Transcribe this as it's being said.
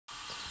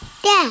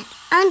Dad,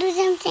 I'll do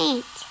some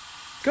things.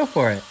 Go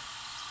for it.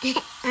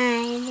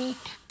 I need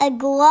a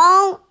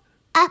grown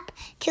up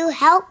to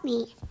help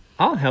me.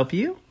 I'll help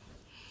you.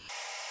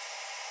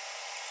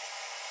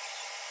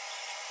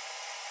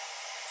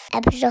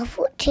 Episode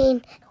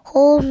 14,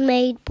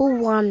 Homemade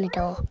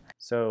Barometer.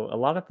 So a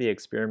lot of the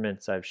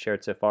experiments I've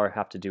shared so far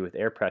have to do with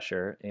air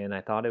pressure, and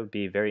I thought it would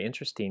be very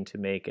interesting to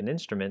make an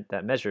instrument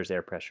that measures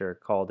air pressure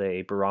called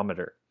a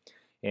barometer.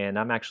 And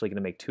I'm actually going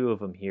to make two of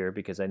them here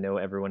because I know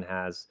everyone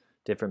has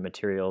different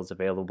materials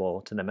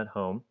available to them at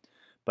home.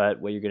 But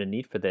what you're going to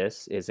need for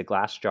this is a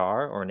glass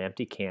jar or an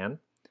empty can,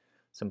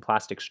 some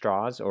plastic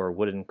straws or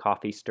wooden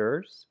coffee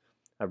stirrers,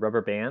 a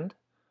rubber band,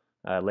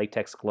 a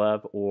latex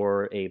glove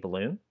or a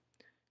balloon,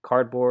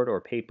 cardboard or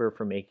paper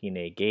for making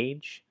a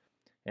gauge,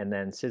 and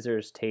then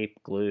scissors, tape,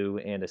 glue,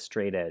 and a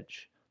straight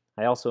edge.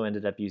 I also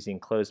ended up using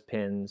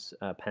clothespins,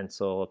 a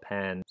pencil, a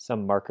pen,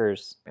 some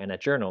markers, and a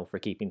journal for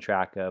keeping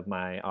track of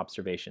my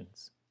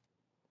observations.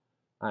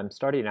 I'm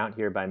starting out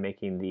here by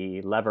making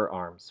the lever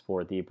arms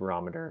for the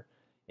barometer,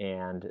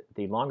 and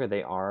the longer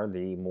they are,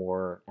 the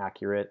more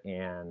accurate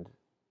and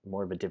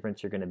more of a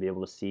difference you're going to be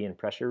able to see in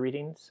pressure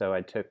readings. So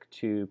I took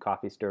two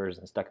coffee stirrers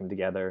and stuck them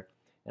together,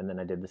 and then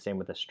I did the same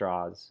with the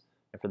straws.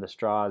 And for the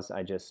straws,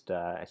 I just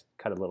I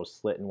cut a little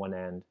slit in one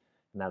end,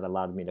 and that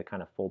allowed me to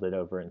kind of fold it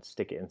over and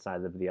stick it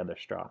inside of the other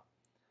straw.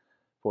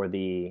 For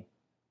the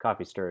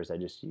coffee stirrers, I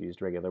just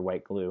used regular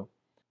white glue.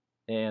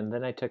 And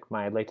then I took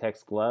my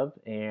latex glove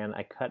and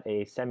I cut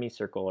a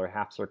semicircle or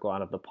half circle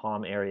out of the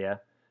palm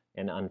area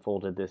and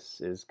unfolded. This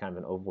is kind of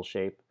an oval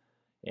shape.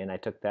 And I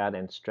took that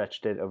and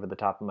stretched it over the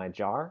top of my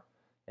jar.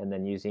 And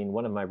then using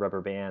one of my rubber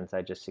bands,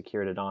 I just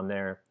secured it on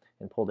there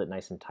and pulled it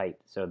nice and tight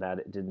so that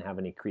it didn't have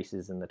any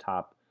creases in the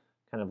top,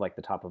 kind of like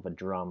the top of a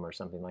drum or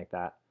something like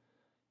that.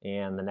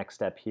 And the next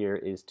step here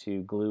is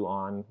to glue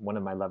on one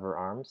of my lever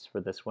arms. For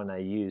this one I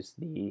used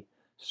the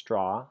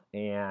straw,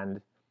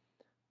 and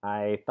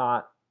I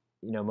thought,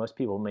 most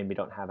people maybe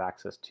don't have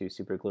access to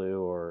super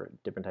glue or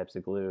different types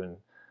of glue, and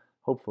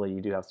hopefully you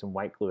do have some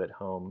white glue at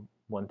home.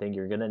 One thing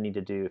you're going to need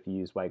to do if you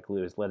use white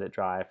glue is let it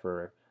dry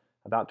for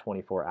about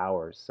 24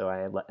 hours. So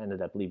I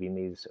ended up leaving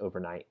these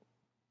overnight.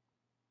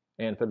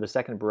 And for the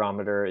second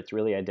barometer, it's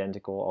really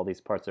identical. All these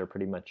parts are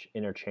pretty much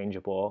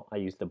interchangeable. I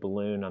used the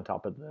balloon on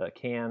top of the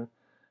can,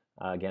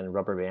 again, a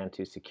rubber band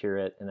to secure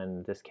it, and then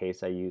in this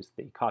case I used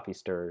the coffee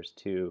stirrers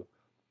to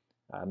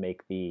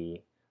make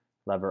the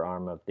lever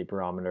arm of the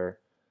barometer.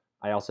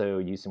 I also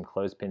used some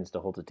clothespins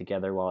to hold it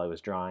together while I was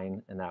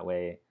drying, and that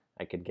way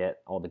I could get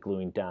all the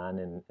gluing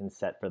done and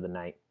set for the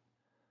night.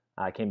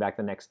 I came back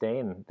the next day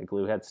and the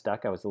glue had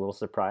stuck. I was a little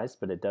surprised,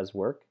 but it does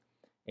work.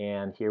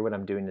 And here what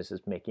I'm doing is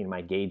just making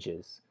my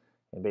gauges.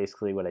 And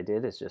basically what I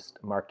did is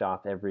just marked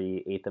off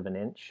every 1/8 of an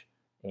inch,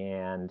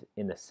 and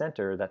in the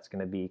center that's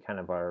going to be kind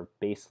of our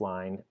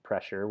baseline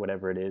pressure,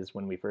 whatever it is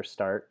when we first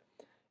start.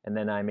 And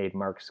then I made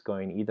marks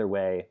going either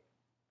way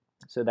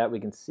so that we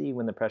can see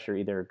when the pressure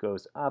either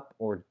goes up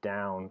or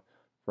down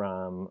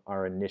from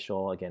our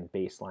initial, again,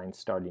 baseline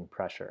starting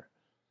pressure.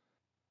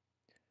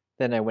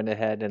 Then I went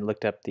ahead and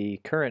looked up the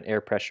current air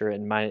pressure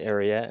in my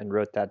area and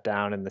wrote that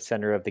down in the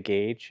center of the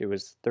gauge. It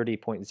was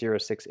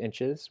 30.06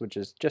 inches, which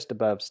is just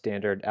above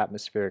standard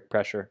atmospheric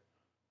pressure.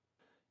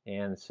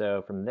 And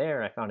so from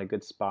there I found a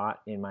good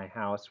spot in my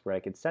house where I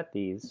could set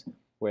these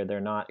where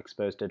they're not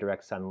exposed to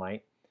direct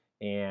sunlight,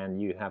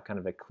 and you have kind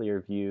of a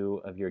clear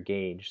view of your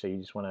gauge. So you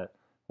just want to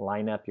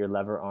line up your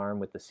lever arm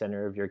with the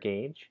center of your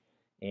gauge,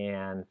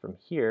 and from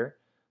here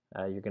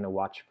you're going to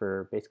watch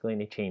for basically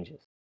any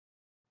changes.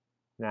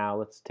 Now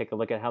let's take a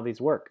look at how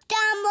these work.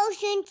 Stop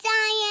motion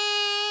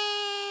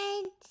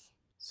science!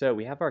 So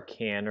we have our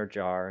can or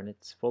jar, and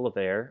it's full of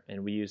air,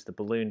 and we use the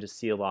balloon to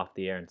seal off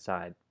the air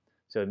inside.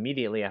 So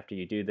immediately after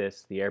you do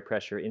this, the air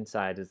pressure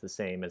inside is the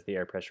same as the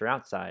air pressure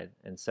outside,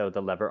 and so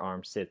the lever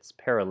arm sits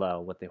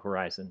parallel with the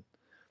horizon.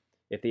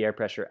 If the air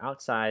pressure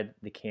outside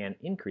the can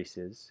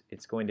increases,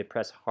 it's going to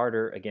press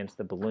harder against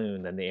the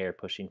balloon than the air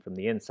pushing from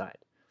the inside.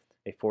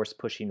 A force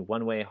pushing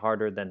one way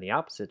harder than the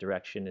opposite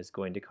direction is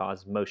going to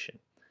cause motion,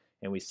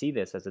 and we see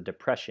this as a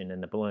depression in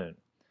the balloon.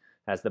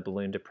 As the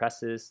balloon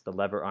depresses, the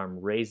lever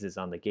arm raises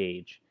on the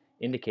gauge,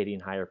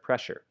 indicating higher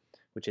pressure,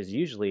 which is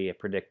usually a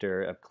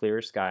predictor of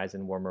clearer skies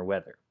and warmer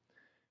weather.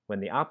 When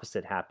the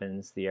opposite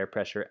happens, the air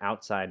pressure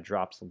outside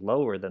drops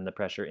lower than the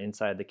pressure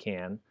inside the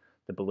can,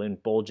 the balloon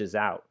bulges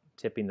out,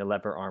 tipping the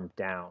lever arm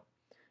down.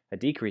 A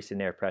decrease in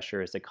air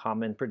pressure is a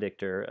common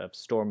predictor of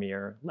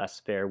stormier, less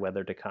fair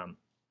weather to come.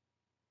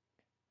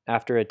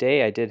 After a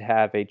day, I did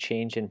have a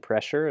change in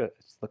pressure. It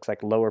looks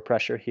like lower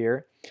pressure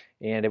here,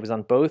 and it was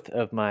on both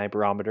of my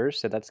barometers,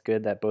 so that's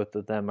good that both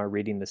of them are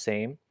reading the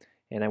same.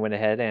 And I went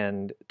ahead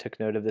and took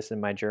note of this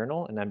in my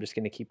journal, and I'm just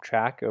going to keep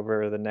track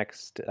over the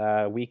next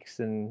weeks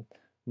and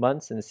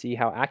months and see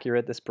how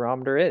accurate this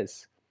barometer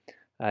is.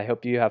 I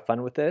hope you have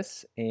fun with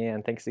this,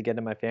 and thanks again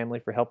to my family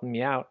for helping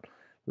me out.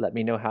 Let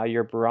me know how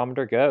your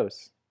barometer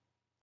goes.